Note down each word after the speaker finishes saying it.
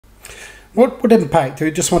What impact? I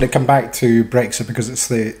just want to come back to Brexit because it's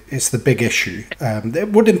the big issue.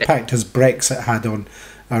 What impact has Brexit had on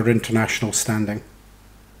our international standing?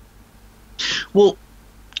 Well,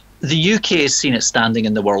 the UK has seen its standing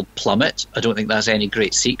in the world plummet. I don't think that's any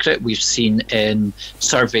great secret. We've seen in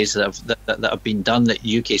surveys that have been done that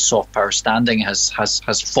UK soft power standing has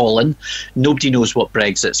fallen. Nobody knows what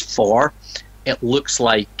Brexit's for. It looks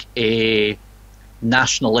like a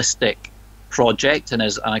nationalistic project, and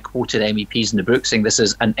as I quoted MEPs in the book saying this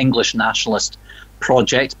is an English nationalist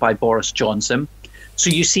project by Boris Johnson. So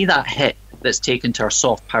you see that hit that's taken to our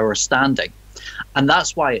soft power standing. And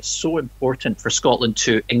that's why it's so important for Scotland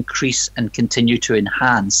to increase and continue to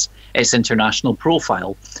enhance its international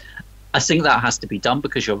profile. I think that has to be done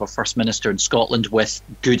because you have a First Minister in Scotland with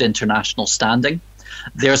good international standing.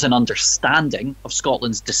 There's an understanding of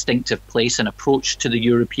Scotland's distinctive place and approach to the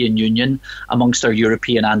European Union amongst our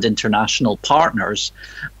European and international partners.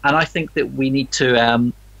 And I think that we need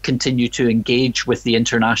to continue to engage with the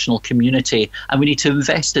international community, and we need to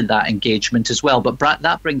invest in that engagement as well. But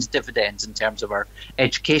that brings dividends in terms of our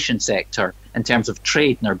education sector, in terms of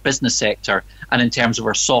trade in our business sector, and in terms of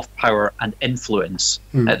our soft power and influence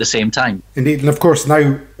at the same time. Indeed, and of course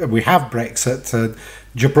now we have Brexit.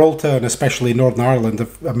 Gibraltar and especially Northern Ireland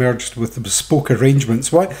have emerged with bespoke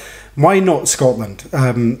arrangements. Why not Scotland,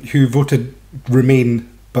 who voted Remain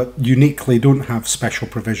but uniquely don't have special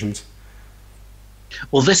provisions?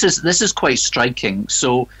 Well, this is quite striking.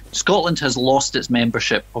 So Scotland has lost its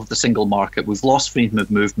membership of the single market. We've lost freedom of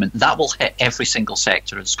movement. That will hit every single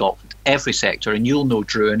sector in Scotland, every sector. And you'll know,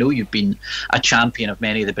 Drew, I know you've been a champion of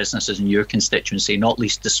many of the businesses in your constituency, not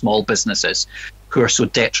least the small businesses who are so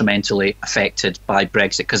detrimentally affected by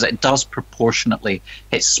Brexit, because it does proportionately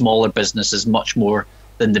hit smaller businesses much more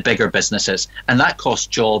than the bigger businesses, and that costs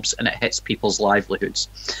jobs and it hits people's livelihoods.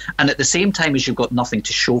 And at the same time as you've got nothing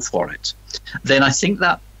to show for it, then I think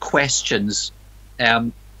that questions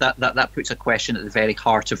that puts a question at the very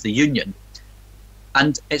heart of the union.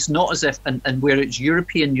 And it's not as if and where its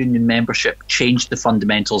European Union membership changed the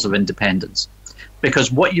fundamentals of independence,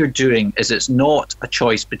 because what you're doing is it's not a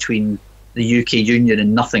choice between the UK Union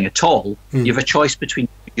and nothing at all. You have a choice between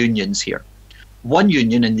unions here. One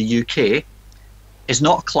union in the UK is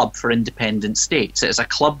not a club for independent states. It is a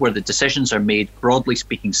club where the decisions are made, broadly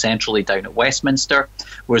speaking, centrally down at Westminster,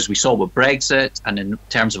 whereas we saw with Brexit and in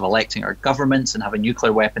terms of electing our governments and having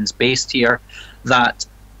nuclear weapons based here, that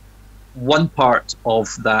one part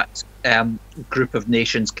of that group of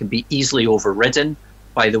nations can be easily overridden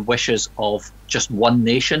by the wishes of just one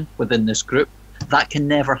nation within this group. That can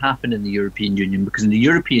never happen in the European Union, because in the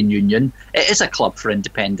European Union, it is a club for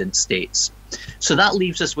independent states. So that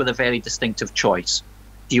leaves us with a very distinctive choice.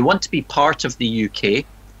 Do you want to be part of the UK,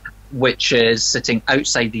 which is sitting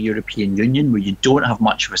outside the European Union, where you don't have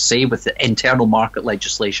much of a say with the internal market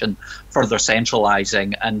legislation further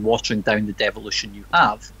centralising and watering down the devolution you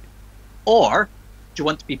have? Or do you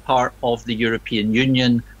want to be part of the European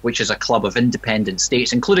Union, which is a club of independent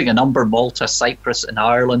states, including a number, Malta, Cyprus and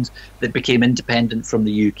Ireland, that became independent from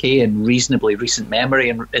the UK in reasonably recent memory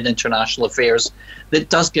in international affairs, that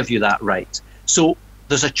does give you that right? So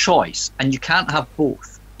there's a choice, and you can't have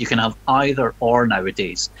both. You can have either or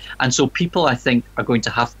nowadays. And so people, I think, are going to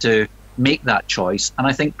have to make that choice, and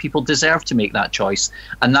I think people deserve to make that choice.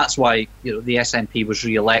 And that's why, you know, the SNP was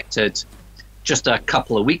re-elected just a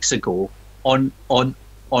couple of weeks ago on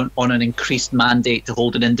an increased mandate to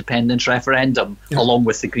hold an independence referendum, along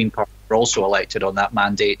with the Green Party were also elected on that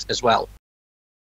mandate as well.